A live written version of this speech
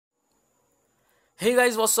Hey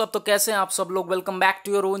guys what's up. तो कैसे हैं आप सब लोग। Welcome back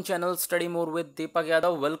to your own channel study more with Deepak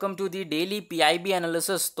Yadav. Welcome to the daily PIB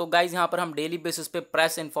analysis. तो गाइस यहाँ पर हम डेली बेसिस पे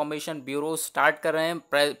प्रेस इंफॉर्मेशन ब्यूरो स्टार्ट कर रहे हैं।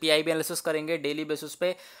 पीआईबी एनालिसिस करेंगे डेली बेसिस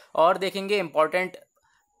पे और देखेंगे important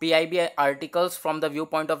PIB articles from the view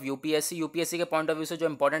point of UPSC के पॉइंट ऑफ व्यू से जो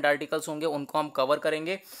इंपॉर्टेंट आर्टिकल्स होंगे उनको हम कवर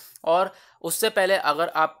करेंगे। और उससे पहले अगर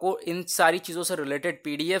आपको इन सारी चीज़ों से रिलेटेड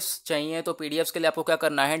पीडीएफ्स चाहिए तो पीडीएफ्स के लिए आपको क्या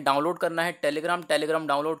करना है, डाउनलोड करना है टेलीग्राम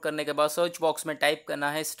डाउनलोड करने के बाद सर्च बॉक्स में टाइप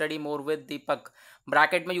करना है study more with Deepak,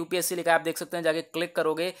 bracket में यूपीएससी लिखा है, आप देख सकते हैं। जाके क्लिक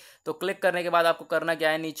करोगे तो क्लिक करने के बाद आपको करना क्या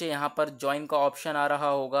है, नीचे यहाँ पर ज्वाइन का ऑप्शन आ रहा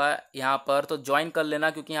होगा यहाँ पर, तो ज्वाइन कर लेना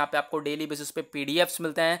क्योंकि यहाँ पे आपको डेली बेसिस पे पीडीएफ्स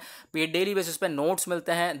मिलते हैं, डेली बेसिस पे नोट्स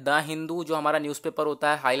मिलते हैं। द हिंदू जो हमारा न्यूज़पेपर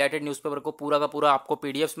होता है, हाईलाइटेड न्यूज़पेपर को पूरा का पूरा आपको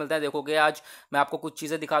पीडीएफ्स मिलता है। देखोगे आज मैं आपको कुछ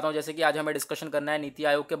चीज़ें दिखाता हूँ, जैसे कि आज हमें डिस्कशन करना है नीति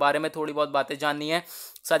आयोग के बारे में, थोड़ी बहुत बातें जाननी है।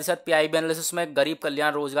 साथ ही साथ पीआईबी एनालिसिस में गरीब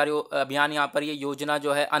कल्याण रोजगार अभियान, यहाँ पर ये योजना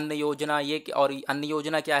जो है अन्न योजना, ये और अन्न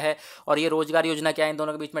योजना क्या है और ये रोजगार योजना क्या है, इन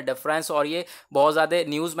दोनों के बीच में डिफरेंस, और ये बहुत ज़्यादा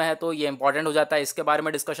न्यूज़ में है तो ये इंपॉर्टेंट हो जाता है, इसके बारे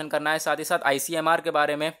में डिस्कशन करना है। साथ ही साथ आईसीएमआर के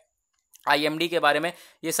बारे में, आईएमडी के बारे में,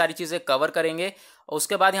 ये सारी चीज़ें कवर करेंगे।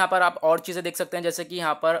 उसके बाद यहाँ पर आप और चीज़ें देख सकते हैं, जैसे कि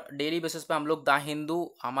यहाँ पर डेली बेसिस पे हम लोग द हिंदू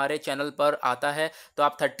हमारे चैनल पर आता है, तो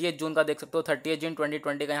आप 30 जून का देख सकते हो। 30 जून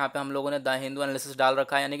 2020 का यहाँ पे हम लोगों ने द हिंदू एनालिसिस डाल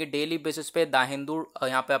रखा है, यानी कि डेली बेसिस पे द हिंदू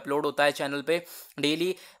यहाँ पे अपलोड होता है चैनल पे।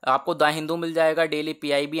 डेली आपको द हिंदू मिल जाएगा, डेली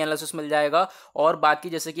पीआईबी एनालिसिस मिल जाएगा, और बाकी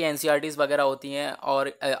जैसे कि एनसीईआरटीज़ वगैरह होती हैं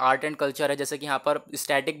और आर्ट एंड कल्चर है, जैसे कि यहाँ पर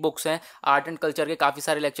स्टैटिक बुक्स हैं, आर्ट एंड कल्चर के काफ़ी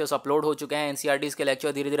सारे लेक्चर्स अपलोड हो चुके हैं, एनसीईआरटीज़ के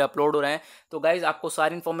लेक्चर धीरे धीरे अपलोड हो रहे हैं। तो गाइज आपको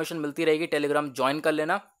सारी इन्फॉर्मेशन मिलती रहेगी, टेलीग्राम ज्वाइन कर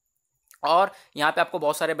लेना और यहाँ पे आपको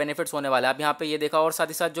बहुत सारे बेनिफिट्स होने वाले हैं। आप यहाँ पे ये देखा, और साथ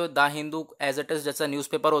ही साथ जो the Hindu as it is जैसा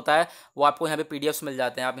न्यूज़पेपर होता है वो आपको यहाँ पे पीडीएफ्स मिल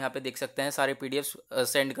जाते हैं, आप यहाँ पे देख सकते हैं सारे पीडीएफ्स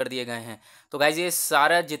सेंड कर दिए गए हैं। तो गाइज ये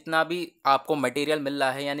सारा जितना भी आपको मटेरियल मिल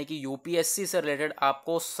रहा है, यानी कि यूपीएससी से रिलेटेड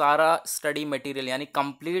आपको सारा स्टडी मटेरियल, यानी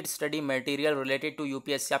complete study material related to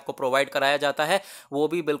UPSC आपको प्रोवाइड कराया जाता है, वो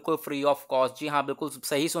भी बिल्कुल फ्री ऑफ कॉस्ट। जी हाँ, बिल्कुल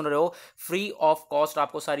सही सुन रहे हो, फ्री ऑफ कॉस्ट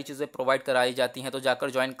आपको सारी चीज़ें प्रोवाइड कराई जाती हैं, तो जाकर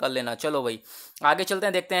ज्वाइन कर लेना। चलो भाई आगे चलते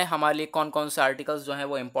हैं, देखते हैं हमारे लिए कौन कौन से आर्टिकल्स जो हैं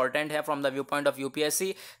वो इंपॉर्टेंट है from the view point of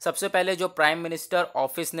UPSC. सबसे पहले जो प्राइम मिनिस्टर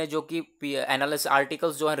ऑफिस ने जो कि एनालिसिस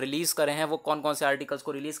आर्टिकल्स जो है रिलीज करे हैं, वो कौन कौन से आर्टिकल्स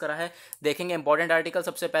को रिलीज करा है देखेंगे। इंपॉर्टेंट आर्टिकल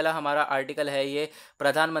सबसे पहला हमारा आर्टिकल है ये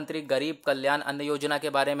प्रधानमंत्री गरीब कल्याण अन्न योजना के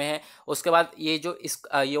बारे में है। उसके बाद ये जो इस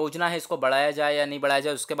योजना है इसको बढ़ाया जाए या नहीं बढ़ाया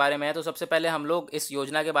जाए उसके बारे में है। तो सबसे पहले हम लोग इस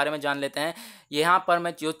योजना के बारे में जान लेते हैं। यहाँ पर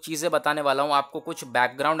मैं जो चीज़ें बताने वाला हूँ आपको कुछ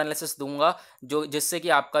बैकग्राउंड एनालिसिस दूंगा, जो जिससे कि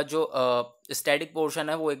आपका जो स्टैटिक पोर्शन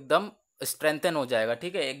है वो एकदम स्ट्रेंथन हो जाएगा,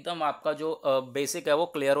 ठीक है, एकदम आपका जो बेसिक है वो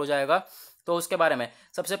क्लियर हो जाएगा। तो उसके बारे में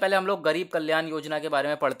सबसे पहले हम लोग गरीब कल्याण योजना के बारे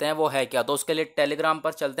में पढ़ते हैं, वो है क्या। तो उसके लिए टेलीग्राम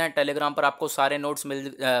पर चलते हैं, टेलीग्राम पर आपको सारे नोट्स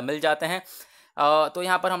मिल जाते हैं। तो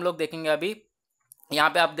यहाँ पर हम लोग देखेंगे अभी, यहाँ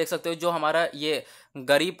पे आप देख सकते हो जो हमारा ये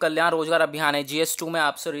गरीब कल्याण रोजगार अभियान है, GS2 में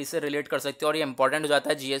आपसे इससे रिलेट कर सकते हो और ये इंपॉर्टेंट हो जाता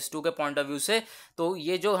है GS2 के पॉइंट ऑफ व्यू से। तो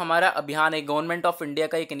ये जो हमारा अभियान है गवर्नमेंट ऑफ इंडिया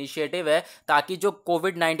का एक इनिशिएटिव है, ताकि जो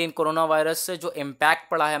कोविड-19 कोरोना वायरस से जो इम्पैक्ट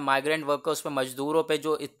पड़ा है माइग्रेंट वर्कर्स पे, मजदूरों पे,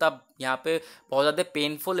 जो इतना यहाँ पे बहुत ज़्यादा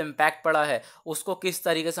पेनफुल इम्पैक्ट पड़ा है, उसको किस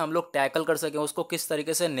तरीके से हम लोग टैकल कर सकें, उसको किस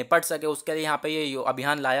तरीके से निपट सके, उसके लिए यहाँ पे ये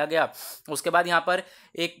अभियान लाया गया। उसके बाद यहाँ पर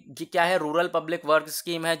एक क्या है, रूरल पब्लिक वर्क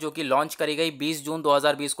स्कीम है जो कि लॉन्च करी गई 20 जून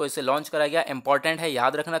 2020 को, इसे लॉन्च करा गया। इंपॉर्टेंट है,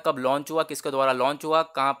 याद रखना कब लॉन्च हुआ, किसके द्वारा लॉन्च हुआ,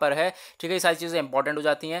 कहाँ पर है, ठीक है, ये सारी चीज़ें इंपॉर्टेंट हो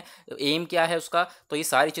जाती हैं। एम क्या है उसका, तो ये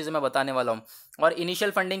सारी चीज़ें मैं बताने वाला हूँ। और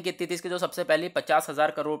इनिशियल फंडिंग कितनी थी इसकी, जो सबसे पहले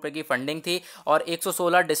 50,000 करोड़ रुपए की फंडिंग थी और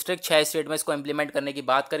 116 डिस्ट्रिक्ट 6 स्टेट में इसको इंप्लीमेंट करने की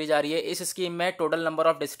बात करी जा रही है। इस स्कीम में टोटल नंबर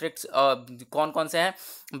ऑफ डिस्ट्रिक्ट्स कौन कौन से हैं,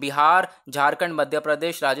 बिहार, झारखंड, मध्य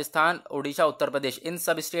प्रदेश, राजस्थान, उड़ीसा, उत्तर प्रदेश, इन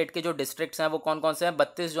सब स्टेट के जो डिस्ट्रिक्ट्स हैं वो कौन कौन से हैं।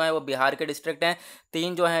 32 जो हैं वो बिहार के डिस्ट्रिक्ट हैं,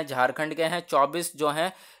 3 जो हैं झारखंड के हैं, 24 जो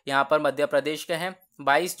हैं यहाँ पर मध्य प्रदेश के हैं,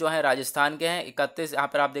 22 जो है राजस्थान के हैं, 31 यहाँ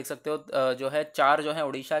पर आप देख सकते हो जो है 4 जो है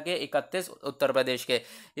उड़ीसा के, 31 उत्तर प्रदेश के।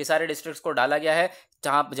 ये सारे डिस्ट्रिक्ट्स को डाला गया है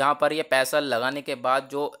जहाँ पर ये पैसा लगाने के बाद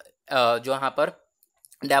जो यहाँ पर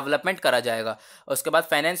डेवलपमेंट करा जाएगा। उसके बाद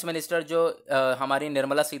फाइनेंस मिनिस्टर जो हमारी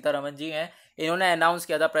निर्मला सीतारमण जी हैं, इन्होंने अनाउंस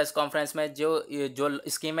किया था प्रेस कॉन्फ्रेंस में, जो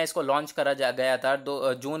स्कीम है इसको लॉन्च करा गया था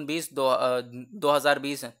जून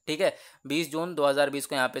 2020, ठीक है, 20 जून 2020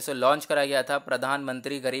 को यहाँ पे से लॉन्च करा गया था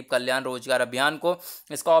प्रधानमंत्री गरीब कल्याण रोजगार अभियान को।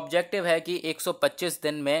 इसका ऑब्जेक्टिव है कि 125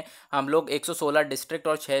 दिन में हम लोग 116 डिस्ट्रिक्ट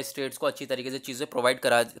और 6 स्टेट्स को अच्छी तरीके से चीज़ें प्रोवाइड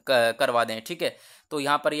करवा दें, ठीक है। तो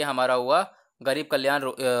यहाँ पर ये हमारा हुआ गरीब कल्याण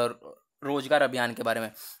रोजगार अभियान के बारे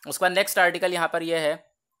में। उसके बाद नेक्स्ट आर्टिकल यहाँ पर यह है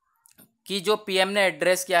कि जो पीएम ने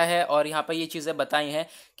एड्रेस किया है और यहाँ पर ये चीज़ें बताई हैं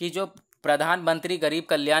कि जो प्रधानमंत्री गरीब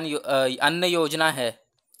कल्याण अन्न योजना है,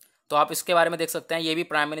 तो आप इसके बारे में देख सकते हैं, ये भी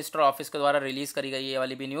प्राइम मिनिस्टर ऑफिस के द्वारा रिलीज़ करी गई है, ये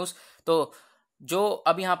वाली भी न्यूज़। तो जो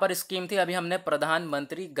अब यहाँ पर स्कीम थी, अभी हमने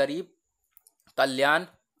प्रधानमंत्री गरीब कल्याण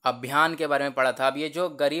अभियान के बारे में पढ़ा था। अब ये जो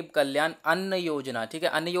गरीब कल्याण अन्न योजना, ठीक है,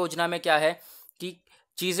 अन्न योजना में क्या है कि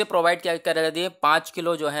चीज़ें प्रोवाइड क्या करा जाती है, 5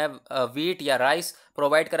 किलो जो है वीट या राइस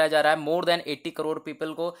प्रोवाइड कराया जा रहा है मोर देन 80 करोड़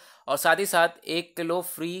पीपल को, और साथ ही साथ 1 किलो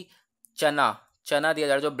फ्री चना चना दिया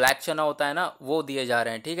जा रहा है, जो ब्लैक चना होता है ना वो दिए जा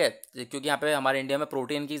रहे हैं, ठीक है, क्योंकि यहाँ पे हमारे इंडिया में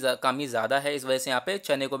प्रोटीन की कमी ज़्यादा है, इस वजह से यहाँ पे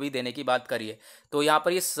चने को भी देने की बात करिए। तो यहाँ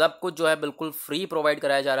पर ये सब कुछ जो है बिल्कुल फ्री प्रोवाइड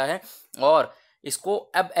कराया जा रहा है, और इसको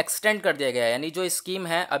अब एक्सटेंड कर दिया गया है। यानी जो स्कीम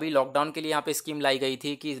है अभी लॉकडाउन के लिए यहाँ पे स्कीम लाई गई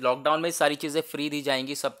थी कि लॉकडाउन में सारी चीज़ें फ्री दी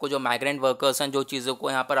जाएंगी सबको, जो माइग्रेंट वर्कर्स हैं, जो चीज़ों को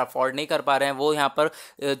यहाँ पर अफोर्ड नहीं कर पा रहे हैं वो यहाँ पर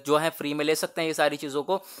जो है फ्री में ले सकते हैं ये सारी चीज़ों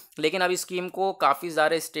को। लेकिन अब स्कीम को काफ़ी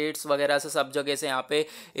सारे स्टेट्स वगैरह से, सब जगह से यहाँ पे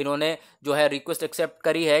इन्होंने जो है रिक्वेस्ट एक्सेप्ट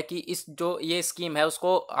करी है कि इस जो ये स्कीम है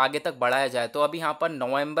उसको आगे तक बढ़ाया जाए। तो अभी यहाँ पर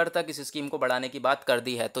नवंबर तक इस स्कीम को बढ़ाने की बात कर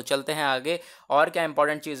दी है। तो चलते हैं आगे, और क्या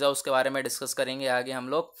इंपॉर्टेंट चीज़ है उसके बारे में डिस्कस करेंगे आगे हम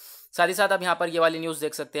लोग। साथ ही साथ अब यहाँ पर ये वाली न्यूज़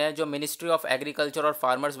देख सकते हैं जो मिनिस्ट्री ऑफ एग्रीकल्चर और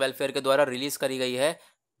फार्मर्स वेलफेयर के द्वारा रिलीज करी गई है,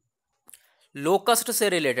 लोकस्ट से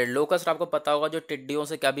रिलेटेड। लोकस्ट आपको पता होगा जो टिड्डियों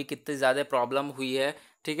से क्या भी कितनी ज़्यादा प्रॉब्लम हुई है,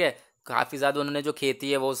 ठीक है, काफ़ी ज़्यादा उन्होंने जो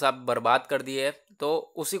खेती है वो सब बर्बाद कर दी है। तो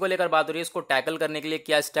उसी को लेकर बात हो रही है, इसको टैकल करने के लिए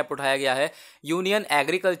क्या स्टेप उठाया गया है। यूनियन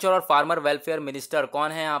एग्रीकल्चर और फार्मर वेलफेयर मिनिस्टर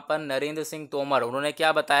कौन है यहाँ पर, नरेंद्र सिंह तोमर, उन्होंने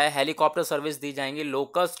क्या बताया, हेलीकॉप्टर सर्विस दी जाएंगी,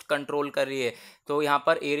 लोकस्ट कंट्रोल कर रही है। तो यहाँ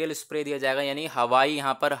पर एरियल स्प्रे दिया जाएगा, यानी हवाई,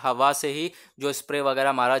 यहाँ पर हवा से ही जो स्प्रे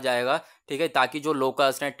वगैरह मारा जाएगा, ठीक है, ताकि जो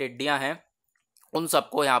लोकस्ट हैं, टिड्डियाँ हैं, उन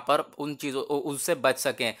सबको यहाँ पर उन चीज़ों उससे बच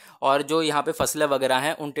सकें, और जो यहाँ पे फसलें वगैरह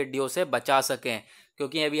हैं उन टिड्डियों से बचा सकें।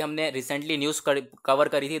 क्योंकि अभी हमने रिसेंटली न्यूज़ कवर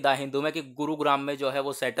करी थी द हिंदू में कि गुरुग्राम में जो है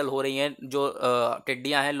वो सेटल हो रही हैं, जो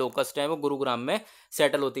टिड्डियाँ हैं, लोकस्ट हैं, वो गुरुग्राम में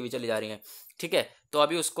सेटल होती हुई चली जा रही हैं, ठीक है। तो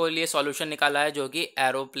अभी उसको लिए सॉल्यूशन निकाला है, जो कि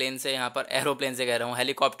एरोप्लेन से, यहाँ पर एरोप्लेन से कह रहा हूँ,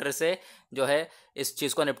 हेलीकॉप्टर से जो है इस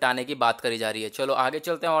चीज़ को निपटाने की बात करी जा रही है। चलो आगे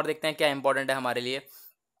चलते हैं और देखते हैं क्या इंपॉर्टेंट है हमारे लिए।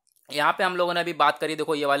 यहाँ पे हम लोगों ने अभी बात करी,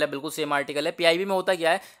 देखो ये वाला बिल्कुल सेम आर्टिकल है। पीआईबी में होता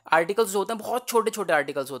क्या है, आर्टिकल्स जो होते हैं बहुत छोटे छोटे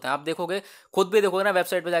आर्टिकल्स होते हैं, आप देखोगे, खुद भी देखोगे ना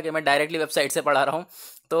वेबसाइट पे जाके, मैं डायरेक्टली वेबसाइट से पढ़ा रहा हूँ,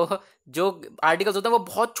 तो जो आर्टिकल्स होते हैं वो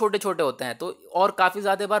बहुत छोटे छोटे होते हैं, तो और काफ़ी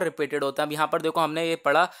ज़्यादा बार रिपीटेड होता है। अब यहाँ पर देखो हमने ये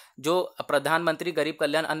पढ़ा, जो प्रधानमंत्री गरीब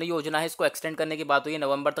कल्याण अन्न योजना है, इसको एक्सटेंड करने की बात हुई है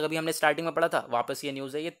नवंबर तक, अभी हमने स्टार्टिंग में पढ़ा था, वापस ये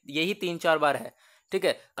न्यूज़ है, ये यही 3-4 बार है, ठीक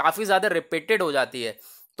है, काफ़ी ज़्यादा रिपीटेड हो जाती है।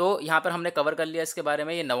 तो यहाँ पर हमने कवर कर लिया इसके बारे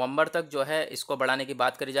में। ये नवंबर तक जो है इसको बढ़ाने की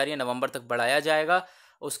बात करी जा रही है, नवंबर तक बढ़ाया जाएगा।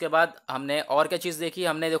 उसके बाद हमने और क्या चीज़ देखी,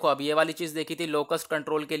 हमने देखो अब ये वाली चीज़ देखी थी, लोकस्ट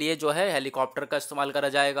कंट्रोल के लिए जो है हेलीकॉप्टर का इस्तेमाल करा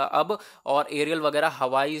जाएगा अब, और एरियल वगैरह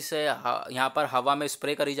हवाई से यहाँ पर हवा में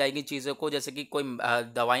स्प्रे करी जाएगी चीज़ों को, जैसे कि कोई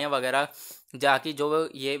दवाइयाँ वगैरह, जाकि जो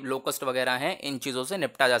ये लोकस्ट वगैरह हैं इन चीज़ों से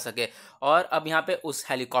निपटा जा सके। और अब यहाँ पे उस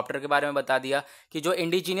हेलीकॉप्टर के बारे में बता दिया कि जो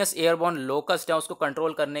इंडिजीनियस एयरबॉर्न लोकस्ट है उसको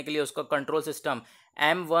कंट्रोल करने के लिए उसका कंट्रोल सिस्टम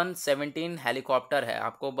M117 हेलीकॉप्टर है।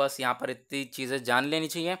 आपको बस यहाँ पर इतनी चीज़ें जान लेनी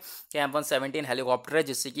चाहिए कि M117 हेलीकॉप्टर है,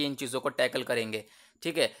 जिससे कि इन चीज़ों को टैकल करेंगे,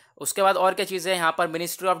 ठीक है। उसके बाद और क्या चीज़ें, यहाँ पर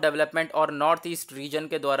मिनिस्ट्री ऑफ डेवलपमेंट और नॉर्थ ईस्ट रीजन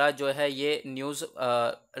के द्वारा जो है ये न्यूज़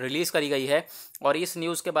रिलीज़ करी गई है, और इस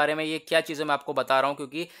न्यूज़ के बारे में ये क्या चीज़ें मैं आपको बता रहा हूँ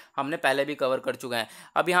क्योंकि हमने पहले भी कवर कर चुके हैं।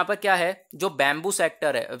 अब यहाँ पर क्या है, जो बैम्बू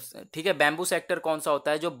सेक्टर है, ठीक है, बैम्बू सेक्टर कौन सा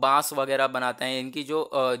होता है, जो बांस वगैरह बनाते हैं, इनकी जो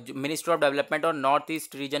मिनिस्ट्री ऑफ डेवलपमेंट और नॉर्थ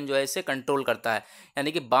ईस्ट रीजन जो है इसे कंट्रोल करता है,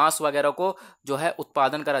 यानी कि बांस वगैरह को जो है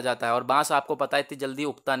उत्पादन करा जाता है। और बांस आपको पता है इतनी जल्दी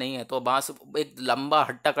उगता नहीं है, तो बांस एक लंबा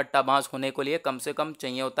हट्टा कट्टा बांस होने के लिए कम से कम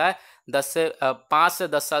चाहिए होता है 5 से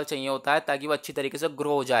 10 साल चाहिए होता है, ताकि वो अच्छी तरीके से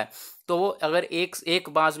ग्रो हो जाए। तो वो अगर एक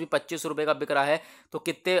बांस भी 25 रुपये का बिक रहा है, तो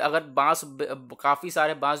कितने अगर बांस, काफ़ी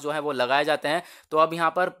सारे बांस जो है वो लगाए जाते हैं। तो अब यहाँ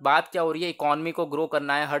पर बात क्या हो रही है, इकॉनमी को ग्रो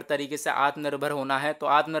करना है, हर तरीके से आत्मनिर्भर होना है। तो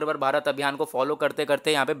आत्मनिर्भर भारत अभियान को फॉलो करते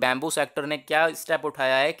करते यहाँ पे बैम्बू सेक्टर ने क्या स्टेप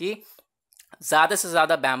उठाया है कि ज़्यादा से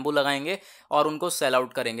ज़्यादा बैम्बू लगाएंगे और उनको सेल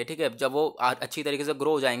आउट करेंगे, ठीक है। जब वो अच्छी तरीके से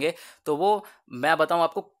ग्रो हो जाएंगे तो वो, मैं बताऊँ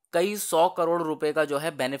आपको, कई 100 करोड़ रुपए का जो है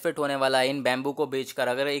बेनिफिट होने वाला है इन बैम्बू को बेचकर।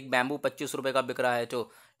 अगर एक बैम्बू 25 रुपये का बिक रहा है तो,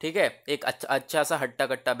 ठीक है, एक अच्छा सा हट्टा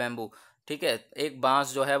कट्टा बैम्बू, ठीक है, एक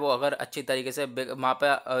बांस जो है वो अगर अच्छी तरीके से वहाँ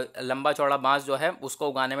पे लंबा चौड़ा बांस जो है उसको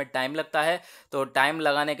उगाने में टाइम लगता है, तो टाइम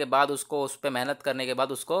लगाने के बाद उसको, उस पर मेहनत करने के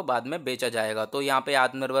बाद उसको बाद में बेचा जाएगा। तो यहाँ पे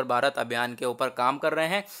आत्मनिर्भर भारत अभियान के ऊपर काम कर रहे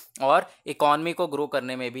हैं और इकॉनमी को ग्रो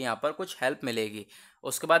करने में भी यहाँ पर कुछ हेल्प मिलेगी।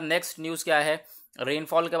 उसके बाद नेक्स्ट न्यूज़ क्या है,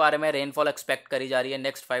 रेनफॉल के बारे में। रेनफॉल एक्सपेक्ट करी जा रही है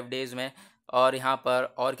नेक्स्ट 5 डेज़ में। और यहाँ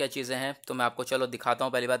पर और क्या चीज़ें हैं तो मैं आपको चलो दिखाता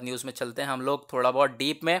हूँ। पहली बात, न्यूज़ में चलते हैं हम लोग थोड़ा बहुत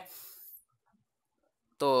डीप में,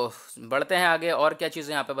 तो बढ़ते हैं आगे। और क्या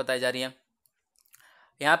चीज़ें यहाँ पे बताई जा रही हैं,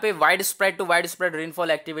 यहाँ पे वाइड स्प्रेड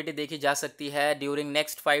रेनफॉल एक्टिविटी देखी जा सकती है ड्यूरिंग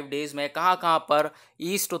नेक्स्ट 5 डेज़ में। कहाँ कहाँ पर,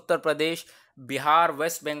 east Uttar Pradesh, Bihar,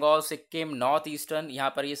 waste Bengal, Sikkim, north eastern,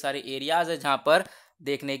 यहाँ पर ये सारे एरियाज़ है जहाँ पर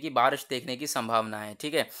बारिश देखने की संभावना है।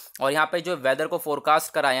 ठीक है, और यहाँ पे जो वेदर को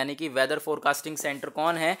फोरकास्ट करा, यानी कि वेदर फोरकास्टिंग सेंटर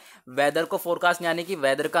कौन है? वेदर को फोरकास्ट यानी कि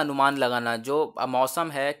वेदर का अनुमान लगाना, जो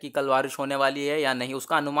मौसम है कि कल बारिश होने वाली है या नहीं,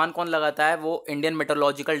 उसका अनुमान कौन लगाता है? वो इंडियन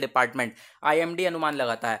मेट्रोलॉजिकल डिपार्टमेंट IMD अनुमान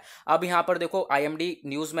लगाता है। अब यहाँ पर देखो IMD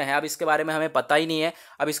न्यूज़ में है, अब इसके बारे में हमें पता ही नहीं है।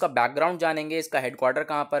 अब इसका बैकग्राउंड जानेंगे, इसका हेडक्वार्टर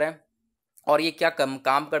कहाँ पर है और ये क्या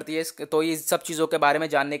काम करती है। तो ये सब चीज़ों के बारे में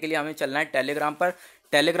जानने के लिए हमें चलना है टेलीग्राम पर।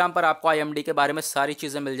 टेलीग्राम पर आपको IMD के बारे में सारी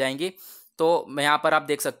चीज़ें मिल जाएंगी। तो यहाँ पर आप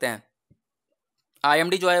देख सकते हैं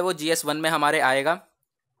IMD जो है वो GS1 में हमारे आएगा।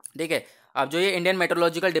 ठीक है, अब जो ये इंडियन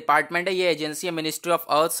मेट्रोलॉजिकल डिपार्टमेंट है, ये एजेंसी है मिनिस्ट्री ऑफ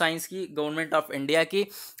अर्थ साइंस की, गवर्नमेंट ऑफ इंडिया की,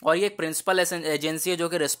 और ये प्रिंसिपल एजेंसी है जो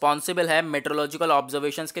कि रिस्पॉन्सिबल है मेट्रोलॉजिकल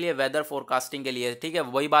ऑब्जर्वेशंस के लिए, वेदर फोरकास्टिंग के लिए। ठीक है,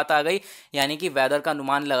 वही बात आ गई, यानी कि वेदर का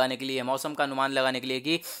अनुमान लगाने के लिए, मौसम का अनुमान लगाने के लिए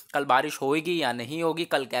कि कल बारिश होगी या नहीं होगी,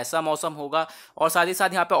 कल कैसा मौसम होगा। और साथ ही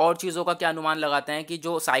साथ यहाँ पे और चीज़ों का क्या अनुमान लगाते हैं कि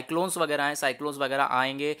जो साइक्लोन्स वगैरह हैं, साइक्लोन्स वगैरह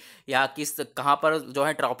आएंगे या कहाँ पर जो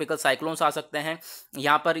है ट्रॉपिकल साइक्लोन्स आ सकते हैं।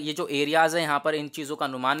 यहाँ पर ये जो एरियाज़ हैं, यहाँ पर इन चीज़ों का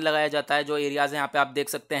अनुमान लगाया जाता है। जो एरियाज़ हैं यहाँ पे आप देख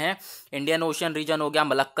सकते हैं, इंडियन ओशन रीजन हो गया,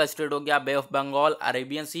 मलक्का स्ट्रेट हो गया, बे ऑफ बंगाल,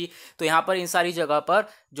 अरेबियन सी। तो यहाँ पर इन सारी जगह पर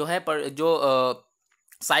जो है जो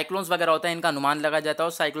साइक्लोन्स वगैरह होता है, इनका अनुमान लगाया जाता है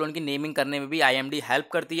और साइक्लोन की नेमिंग करने में भी IMD हेल्प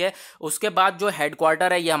करती है। उसके बाद जो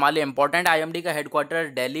हेडक्वार्टर है ये हमारे लिए इंपॉर्टेंट, IMD का हेडक्वार्टर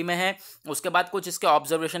दिल्ली में है। उसके बाद कुछ इसके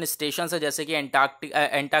ऑब्जर्वेशन स्टेशन है, जैसे कि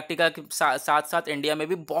एंटार्क्टिका के साथ साथ इंडिया में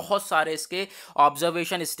भी बहुत सारे इसके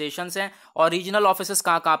ऑब्जर्वेशन स्टेशन हैं। और रीजनल ऑफिस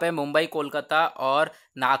कहाँ कहाँ पे? मुंबई, कोलकाता और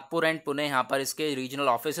नागपुर एंड पुणे, यहाँ पर इसके रीजनल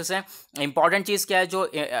ऑफिस हैं। इंपॉर्टेंट चीज़ क्या है, जो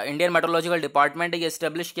इंडियन मेट्रोलॉजिकल डिपार्टमेंट है ये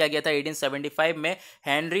इस्टेब्लिश किया गया था 1875 में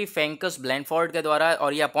हेनरी फेंकस ब्लैनफोर्ड के द्वारा, और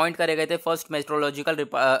ये अपॉइंट करे गए थे first meteorological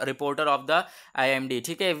reporter of the IMD।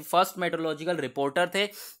 ठीक है, फर्स्ट मेट्रोलॉजिकल रिपोर्टर थे।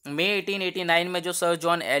 मई 1889 में जो सर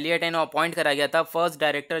जॉन एलियट इन्हें अपॉइंट करा गया था फर्स्ट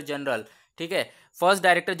डायरेक्टर जनरल। ठीक है, फर्स्ट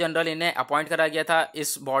डायरेक्टर जनरल इन्हें अपॉइंट करा गया था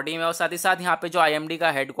इस बॉडी में। और साथ ही साथ यहाँ पे जो IMD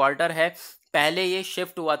का हेडक्वार्टर है, पहले ये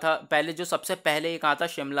शिफ्ट हुआ था, पहले जो सबसे पहले ये कहाँ था?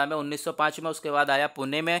 शिमला में 1905 में, उसके बाद आया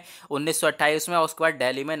पुणे में 1928 में, और उसके बाद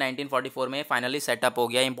दिल्ली में 1944 में फाइनली सेटअप हो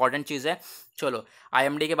गया। इंपॉर्टेंट चीज़ है। चलो,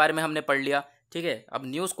 IMD के बारे में हमने पढ़ लिया। ठीक है, अब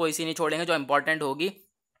न्यूज़ कोई सी नहीं छोड़ेंगे जो इंपॉर्टेंट होगी।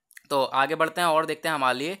 तो आगे बढ़ते हैं और देखते हैं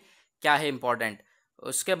हमारे लिए क्या है इंपॉर्टेंट।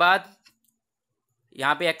 उसके बाद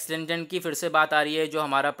यहाँ पे एक्सटेंशन की फिर से बात आ रही है, जो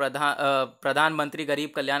हमारा प्रधानमंत्री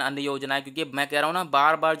गरीब कल्याण अन्न योजना है, क्योंकि मैं कह रहा हूँ ना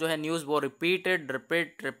बार बार जो है न्यूज़ वो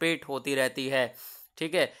रिपीट होती रहती है।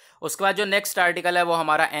 ठीक है, उसके बाद जो नेक्स्ट आर्टिकल है वो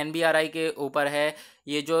हमारा NBRI के ऊपर है।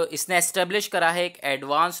 ये जो इसने एस्टेब्लिश करा है एक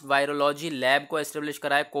एडवांस्ड वायरोलॉजी लैब को एस्टेब्लिश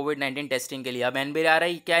करा है कोविड-19 टेस्टिंग के लिए। अब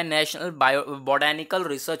NBRI क्या है? नेशनल बोटैनिकल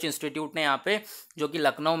रिसर्च इंस्टीट्यूट ने यहाँ पे, जो कि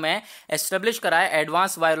लखनऊ में एस्टेब्लिश करा है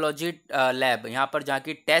एडवांस वायरोलॉजी लैब, यहाँ पर जहाँ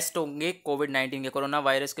की टेस्ट होंगे कोविड-19 के, कोरोना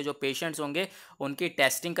वायरस के जो पेशेंट्स होंगे उनकी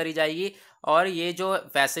टेस्टिंग करी जाएगी। और ये जो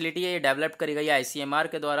फैसिलिटी है ये डेवलप करी गई है ICMR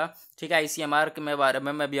के द्वारा। ठीक है, ICMR के बारे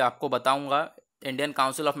में मैं भी आपको बताऊँगा, Indian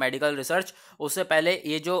council of medical research. उससे पहले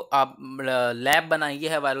ये जो आप लैब बनाई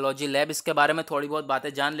है वायरोलॉजी लैब, इसके बारे में थोड़ी बहुत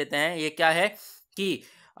बातें जान लेते हैं। ये क्या है कि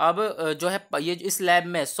अब जो है ये इस लैब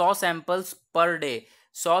में 100 सैंपल्स पर डे,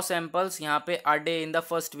 100 सैंपल्स यहाँ पे a day in the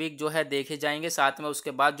first week जो है देखे जाएंगे। साथ में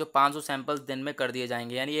उसके बाद जो 500 सैंपल्स दिन में कर दिए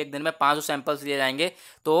जाएंगे, यानी एक दिन में 500 सैंपल्स लिए जाएंगे।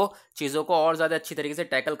 तो चीज़ों को और ज़्यादा अच्छी तरीके से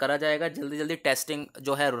टैकल करा जाएगा, जल्दी जल्दी टेस्टिंग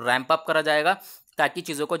जो है रैंप अप करा जाएगा, ताकि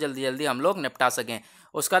चीज़ों को जल्दी जल्दी हम लोग निपटा सकें।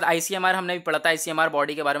 उसके बाद ICMR हमने भी पढ़ा था, ICMR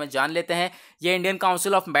बॉडी के बारे में जान लेते हैं। ये Indian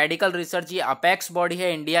council of medical research, ये अपेक्स बॉडी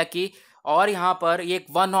है इंडिया की, और यहाँ पर ये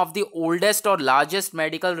वन ऑफ द ओल्डेस्ट और लार्जेस्ट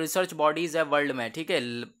मेडिकल रिसर्च बॉडीज़ है वर्ल्ड में। ठीक है,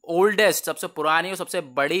 ओल्डेस्ट, सबसे पुरानी और सबसे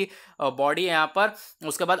बड़ी बॉडी है यहाँ पर।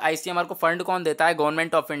 उसके बाद ICMR को फंड कौन देता है?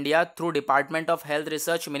 Government of India through department of health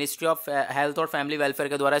research, ministry of health और फैमिली वेलफेयर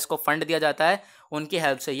के द्वारा इसको फंड दिया जाता है, उनकी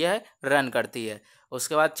हेल्प से यह रन करती है।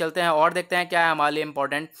 उसके बाद चलते हैं और देखते हैं क्या है हमारे लिए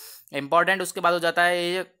इंपॉर्टेंट। उसके बाद हो जाता है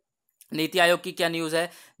ये नीति आयोग की क्या न्यूज़ है।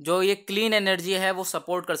 जो ये क्लीन एनर्जी है वो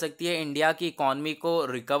सपोर्ट कर सकती है इंडिया की इकॉनमी को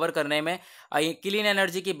रिकवर करने में। क्लीन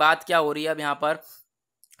एनर्जी की बात क्या हो रही है? अब यहाँ पर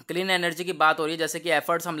क्लीन एनर्जी की बात हो रही है, जैसे कि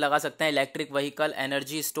एफर्ट्स हम लगा सकते हैं electric vehicle,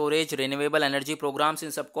 energy storage, renewable energy programmes, इन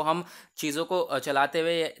सबको हम चीज़ों को चलाते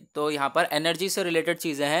हुए। तो यहाँ पर एनर्जी से रिलेटेड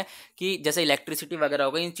चीज़ें हैं कि जैसे इलेक्ट्रिसिटी वगैरह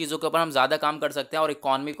हो गई, इन चीज़ों के ऊपर हम ज़्यादा काम कर सकते हैं और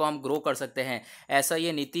इकॉनमी को हम ग्रो कर सकते हैं, ऐसा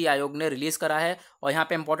ये नीति आयोग ने रिलीज़ करा है। और यहाँ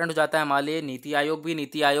पर इंपॉर्टेंट हो जाता है हमारे लिए नीति आयोग भी।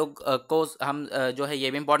 नीति आयोग को हम जो है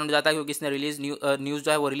ये भी इंपॉर्टेंट हो जाता है क्योंकि इसने न्यूज़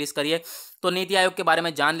जो है वो रिलीज़ करी है। तो नीति आयोग के बारे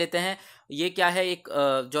में जान लेते हैं। ये क्या है? एक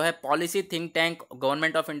जो है policy think tank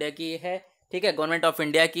government of India की है। ठीक है, गवर्नमेंट ऑफ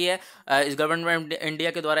इंडिया की है। इस गवर्नमेंट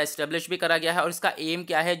इंडिया के द्वारा एस्टेब्लिश भी करा गया है। और इसका एम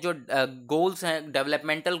क्या है? जो गोल्स हैं,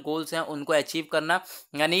 डेवलपमेंटल गोल्स हैं, उनको अचीव करना,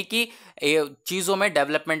 यानी कि चीज़ों में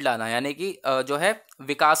डेवलपमेंट लाना, यानी कि जो है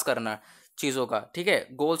विकास करना, चीज़ों का, ठीक है।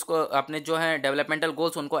 गोल्स को अपने जो है डेवलपमेंटल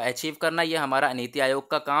गोल्स उनको अचीव करना, ये हमारा नीति आयोग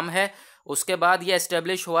का काम है। उसके बाद ये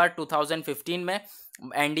एस्टेब्लिश हुआ 2015 में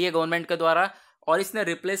एनडीए गवर्नमेंट के द्वारा, और इसने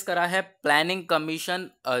रिप्लेस करा है प्लानिंग कमीशन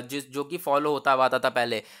जो कि फॉलो होता हुआ था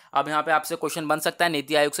पहले। अब यहाँ पे आपसे क्वेश्चन बन सकता है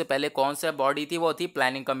नीति आयोग से पहले कौन सा बॉडी थी, वो थी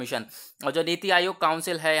प्लानिंग कमीशन। और जो नीति आयोग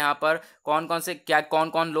काउंसिल है, यहाँ पर कौन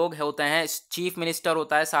कौन लोग होते हैं, चीफ मिनिस्टर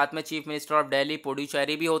होता है, साथ में chief minister of Delhi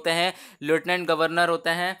Puducherry भी होते हैं, लेफ्टिनेंट गवर्नर होते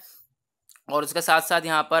हैं, और उसके साथ साथ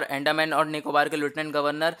यहाँ पर अंडमान और निकोबार के लेफ्टिनेंट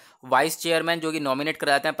गवर्नर, वाइस चेयरमैन जो कि नॉमिनेट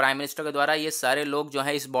कराते हैं प्राइम मिनिस्टर के द्वारा, ये सारे लोग जो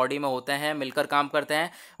है इस बॉडी में होते हैं, मिलकर काम करते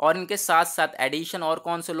हैं। और इनके साथ साथ एडिशन और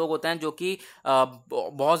कौन से लोग होते हैं, जो कि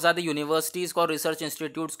बहुत ज़्यादा यूनिवर्सिटीज़ और रिसर्च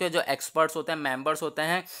इंस्टीट्यूट्स के जो एक्सपर्ट्स होते हैं, मेंबर्स होते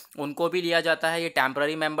हैं, उनको भी लिया जाता है। ये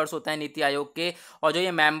टेम्पररी मेंबर्स होते हैं नीति आयोग के, और जो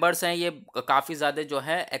ये मेंबर्स हैं ये काफ़ी ज़्यादा जो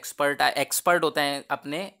है एक्सपर्ट होते हैं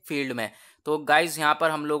अपने फील्ड में। तो गाइज यहाँ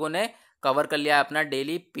पर हम लोगों ने कवर कर लिया है अपना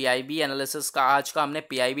डेली पीआईबी एनालिसिस का। आज का हमने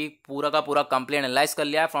पीआईबी पूरा का पूरा कंप्लीट एनालाइज कर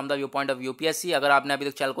लिया है from the view point of UPSC. अगर आपने अभी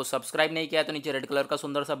तक चैनल को सब्सक्राइब नहीं किया है तो नीचे रेड कलर का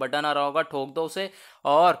सुंदर सा बटन आ रहा होगा, ठोक दो उसे।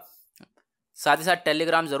 और साथ ही साथ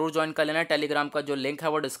टेलीग्राम जरूर ज्वाइन कर लेना, टेलीग्राम का जो लिंक है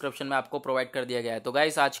वो डिस्क्रिप्शन में आपको प्रोवाइड कर दिया गया है। तो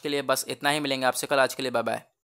गाइस आज के लिए बस इतना ही, मिलेंगे आपसे कल। आज के लिए बाय बाय।